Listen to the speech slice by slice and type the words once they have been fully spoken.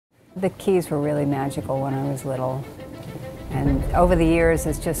The Keys were really magical when I was little, and over the years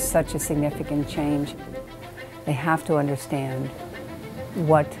it's just such a significant change. They have to understand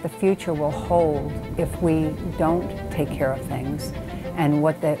what the future will hold if we don't take care of things, and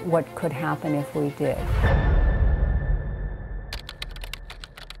what could happen if we did.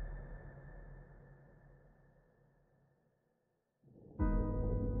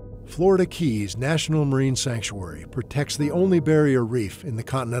 Florida Keys National Marine Sanctuary protects the only barrier reef in the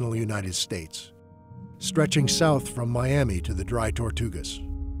continental United States, stretching south from Miami to the Dry Tortugas.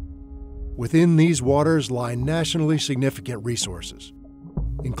 Within these waters lie nationally significant resources,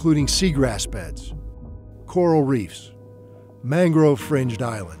 including seagrass beds, coral reefs, mangrove-fringed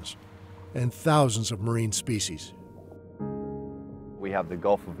islands, and thousands of marine species. We have the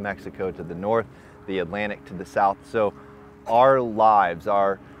Gulf of Mexico to the north, the Atlantic to the south, so our lives,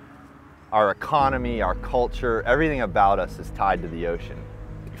 our economy, our culture, everything about us is tied to the ocean.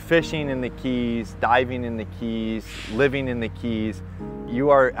 Fishing in the Keys, diving in the Keys, living in the Keys, you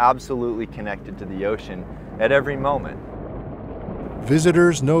are absolutely connected to the ocean at every moment.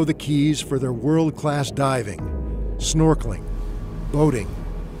 Visitors know the Keys for their world-class diving, snorkeling, boating,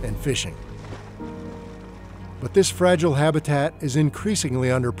 and fishing. But this fragile habitat is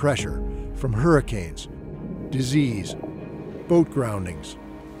increasingly under pressure from hurricanes, disease, boat groundings,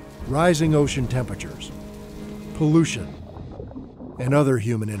 rising ocean temperatures, pollution, and other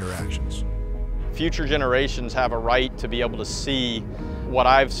human interactions. Future generations have a right to be able to see what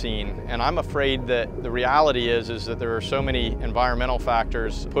I've seen, and I'm afraid that the reality is that there are so many environmental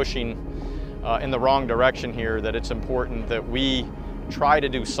factors pushing in the wrong direction here that it's important that we try to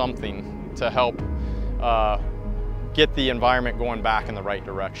do something to help get the environment going back in the right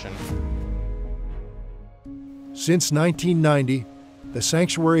direction. Since 1990, the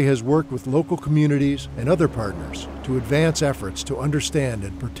sanctuary has worked with local communities and other partners to advance efforts to understand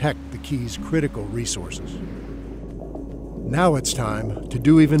and protect the Keys' critical resources. Now it's time to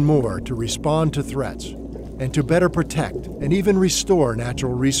do even more to respond to threats and to better protect and even restore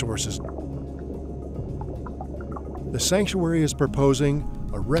natural resources. The sanctuary is proposing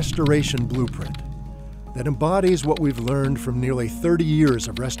a restoration blueprint that embodies what we've learned from nearly 30 years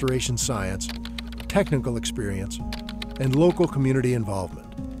of restoration science, technical experience, and local community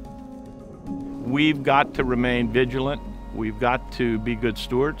involvement. We've got to remain vigilant. We've got to be good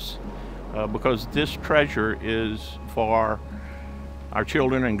stewards because this treasure is for our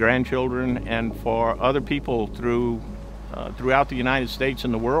children and grandchildren and for other people throughout the United States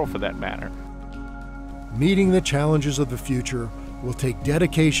and the world for that matter. Meeting the challenges of the future will take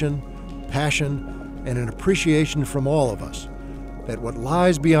dedication, passion, and an appreciation from all of us that what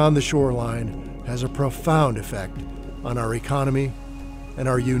lies beyond the shoreline has a profound effect on our economy and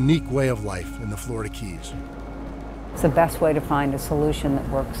our unique way of life in the Florida Keys. It's the best way to find a solution that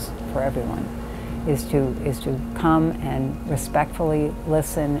works for everyone, is to come and respectfully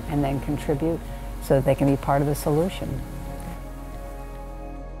listen and then contribute so that they can be part of the solution.